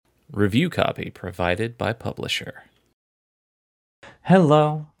Review copy provided by publisher.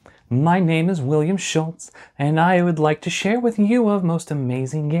 Hello, my name is William Schultz, and I would like to share with you a most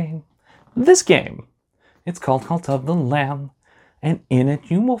amazing game. This game, it's called Cult of the Lamb, and in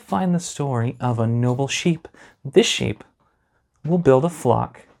it you will find the story of a noble sheep. This sheep will build a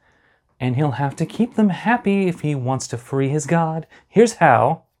flock, and he'll have to keep them happy if he wants to free his god. Here's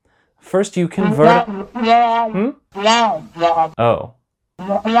how. First you convert... Oh.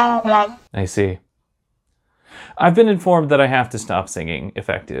 I see. I've been informed that I have to stop singing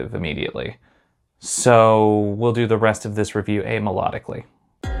effective immediately. So we'll do the rest of this review amelodically.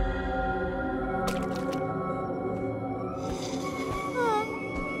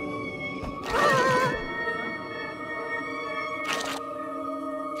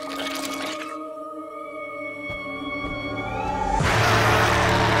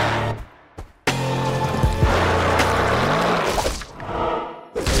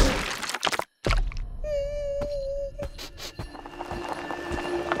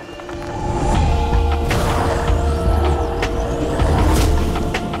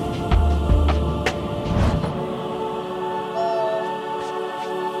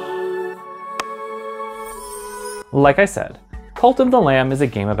 Like I said, Cult of the Lamb is a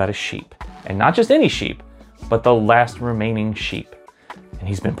game about a sheep, and not just any sheep, but the last remaining sheep. And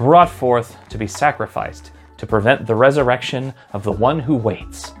he's been brought forth to be sacrificed to prevent the resurrection of the one who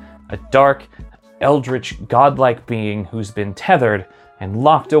waits, a dark, eldritch, godlike being who's been tethered and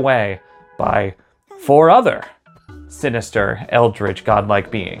locked away by 4 other sinister, eldritch,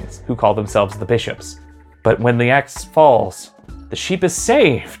 godlike beings who call themselves the bishops. But when the axe falls, the sheep is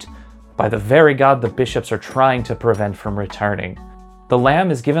saved by the very god the bishops are trying to prevent from returning. The lamb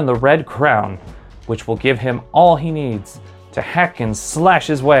is given the red crown, which will give him all he needs to hack and slash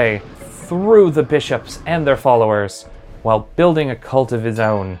his way through the bishops and their followers while building a cult of his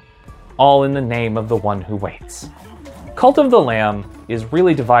own, all in the name of the one who waits. Cult of the Lamb is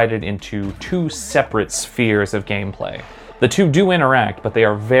really divided into 2 separate spheres of gameplay. The 2 do interact, but they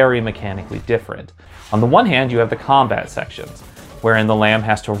are very mechanically different. On the one hand, you have the combat sections, wherein the lamb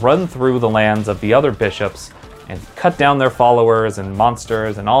has to run through the lands of the other bishops and cut down their followers and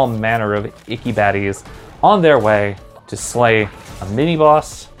monsters and all manner of icky baddies on their way to slay a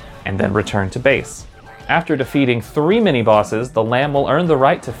mini-boss and then return to base. After defeating 3 mini-bosses, the lamb will earn the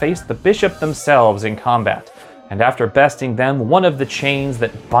right to face the bishop themselves in combat, and after besting them, one of the chains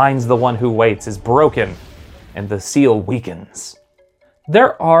that binds the one who waits is broken, and the seal weakens.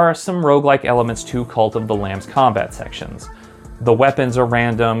 There are some roguelike elements to Cult of the Lamb's combat sections. The weapons are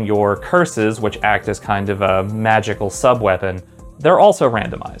random. Your curses, which act as kind of a magical sub-weapon, they're also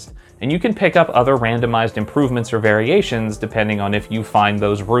randomized. And you can pick up other randomized improvements or variations depending on if you find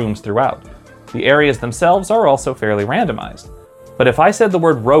those rooms throughout. The areas themselves are also fairly randomized. But if I said the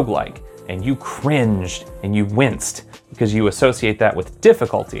word roguelike, and you cringed and you winced because you associate that with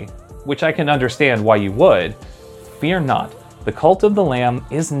difficulty, which I can understand why you would, fear not. The Cult of the Lamb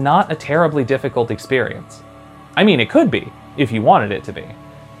is not a terribly difficult experience. I mean, it could be, if you wanted it to be.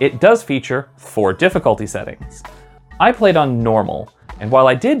 It does feature 4 difficulty settings. I played on normal, and while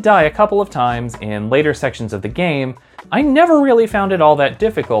I did die a couple of times in later sections of the game, I never really found it all that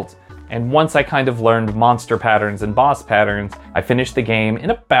difficult, and once I kind of learned monster patterns and boss patterns, I finished the game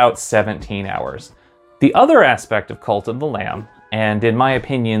in about 17 hours. The other aspect of Cult of the Lamb, and in my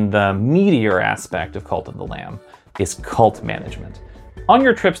opinion the meatier aspect of Cult of the Lamb, is cult management. On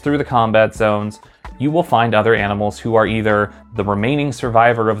your trips through the combat zones, you will find other animals who are either the remaining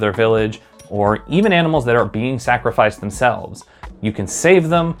survivor of their village, or even animals that are being sacrificed themselves. You can save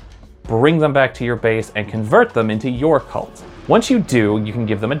them, bring them back to your base, and convert them into your cult. Once you do, you can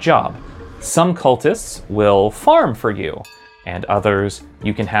give them a job. Some cultists will farm for you, and others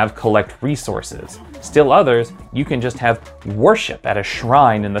you can have collect resources. Still others, you can just have worship at a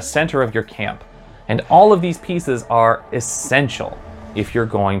shrine in the center of your camp. And all of these pieces are essential if you're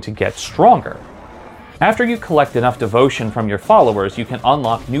going to get stronger. After you collect enough devotion from your followers, you can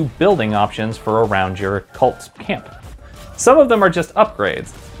unlock new building options for around your cult camp. Some of them are just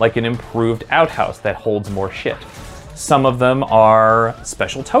upgrades, like an improved outhouse that holds more shit. Some of them are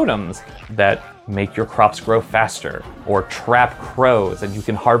special totems that make your crops grow faster, or trap crows and you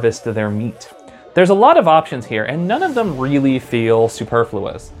can harvest their meat. There's a lot of options here, and none of them really feel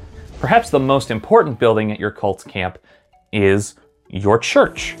superfluous. Perhaps the most important building at your cult's camp is your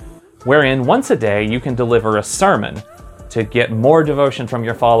church, wherein once a day you can deliver a sermon to get more devotion from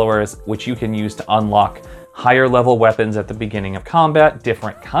your followers, which you can use to unlock higher level weapons at the beginning of combat,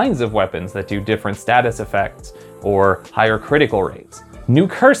 different kinds of weapons that do different status effects, or higher critical rates. New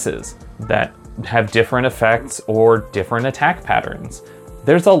curses that have different effects or different attack patterns.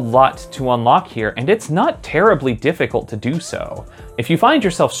 There's a lot to unlock here, and it's not terribly difficult to do so. If you find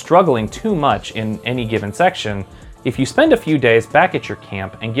yourself struggling too much in any given section, if you spend a few days back at your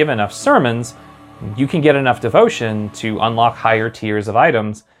camp and give enough sermons, you can get enough devotion to unlock higher tiers of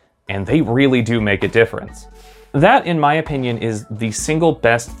items, and they really do make a difference. That, in my opinion, is the single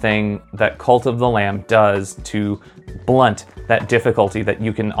best thing that Cult of the Lamb does to blunt that difficulty that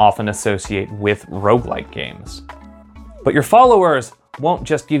you can often associate with roguelike games. But your followers won't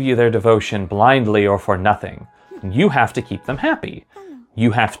just give you their devotion blindly or for nothing. You have to keep them happy.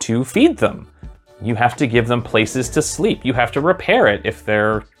 You have to feed them. You have to give them places to sleep. You have to repair it if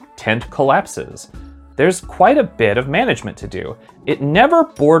their tent collapses. There's quite a bit of management to do. It never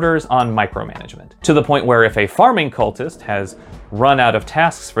borders on micromanagement, to the point where if a farming cultist has run out of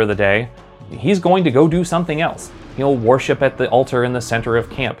tasks for the day, he's going to go do something else. He'll worship at the altar in the center of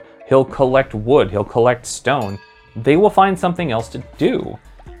camp. He'll collect wood. He'll collect stone. They will find something else to do.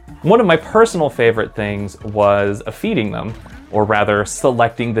 One of my personal favorite things was feeding them, or rather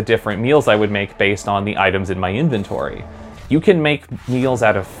selecting the different meals I would make based on the items in my inventory. You can make meals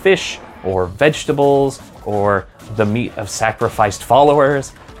out of fish, or vegetables, or the meat of sacrificed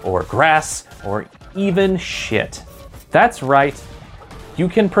followers, or grass, or even shit. That's right, you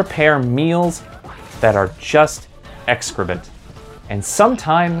can prepare meals that are just excrement. And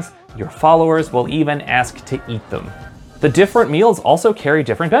sometimes your followers will even ask to eat them. The different meals also carry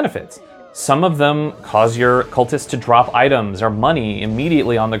different benefits. Some of them cause your cultists to drop items or money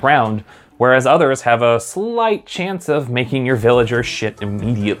immediately on the ground, whereas others have a slight chance of making your villagers shit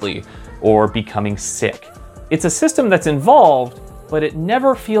immediately or becoming sick. It's a system that's involved, but it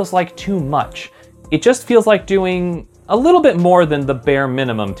never feels like too much. It just feels like doing a little bit more than the bare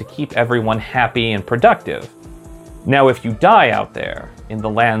minimum to keep everyone happy and productive. Now, if you die out there in the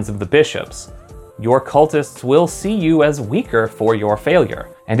lands of the bishops, your cultists will see you as weaker for your failure.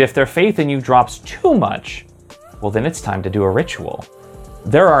 And if their faith in you drops too much, well, then it's time to do a ritual.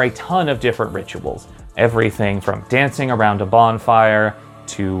 There are a ton of different rituals, everything from dancing around a bonfire,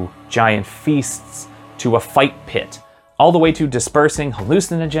 to giant feasts, to a fight pit, all the way to dispersing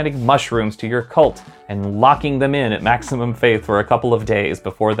hallucinogenic mushrooms to your cult and locking them in at maximum faith for a couple of days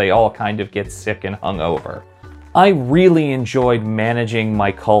before they all kind of get sick and hungover. I really enjoyed managing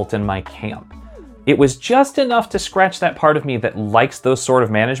my cult and my camp. It was just enough to scratch that part of me that likes those sort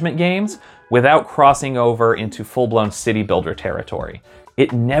of management games without crossing over into full-blown city builder territory.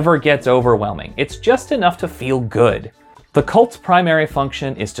 It never gets overwhelming. It's just enough to feel good. The cult's primary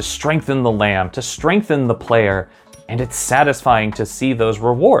function is to strengthen the lamb, to strengthen the player, and it's satisfying to see those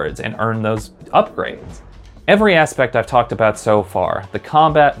rewards and earn those upgrades. Every aspect I've talked about so far, the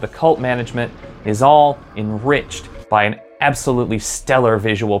combat, the cult management, is all enriched by an absolutely stellar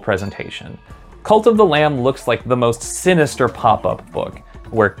visual presentation. Cult of the Lamb looks like the most sinister pop-up book,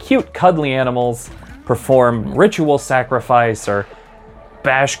 where cute cuddly animals perform ritual sacrifice or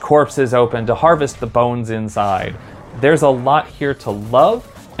bash corpses open to harvest the bones inside. There's a lot here to love,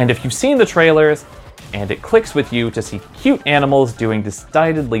 and if you've seen the trailers and it clicks with you to see cute animals doing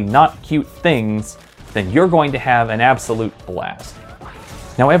decidedly not cute things, then you're going to have an absolute blast.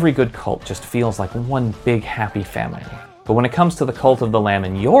 Now, every good cult just feels like one big happy family, but when it comes to the Cult of the Lamb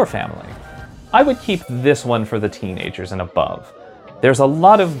in your family, I would keep this one for the teenagers and above. There's a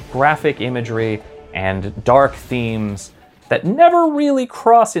lot of graphic imagery and dark themes that never really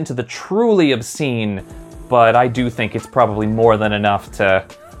cross into the truly obscene, but I do think it's probably more than enough to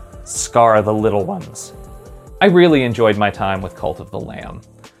scar the little ones. I really enjoyed my time with Cult of the Lamb.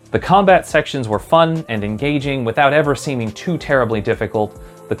 The combat sections were fun and engaging without ever seeming too terribly difficult.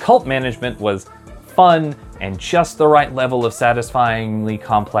 The cult management was fun and just the right level of satisfyingly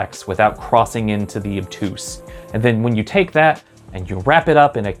complex without crossing into the obtuse. And then when you take that and you wrap it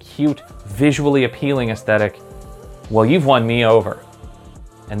up in a cute, visually appealing aesthetic, well, you've won me over.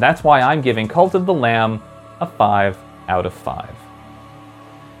 And that's why I'm giving Cult of the Lamb a 5 out of 5.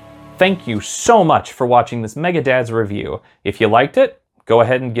 Thank you so much for watching this Megadad's review. If you liked it, go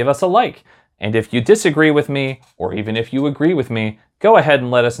ahead and give us a like. And if you disagree with me, or even if you agree with me, go ahead and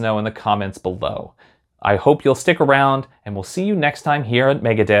let us know in the comments below. I hope you'll stick around, and we'll see you next time here at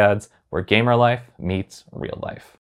Megadad's, where gamer life meets real life.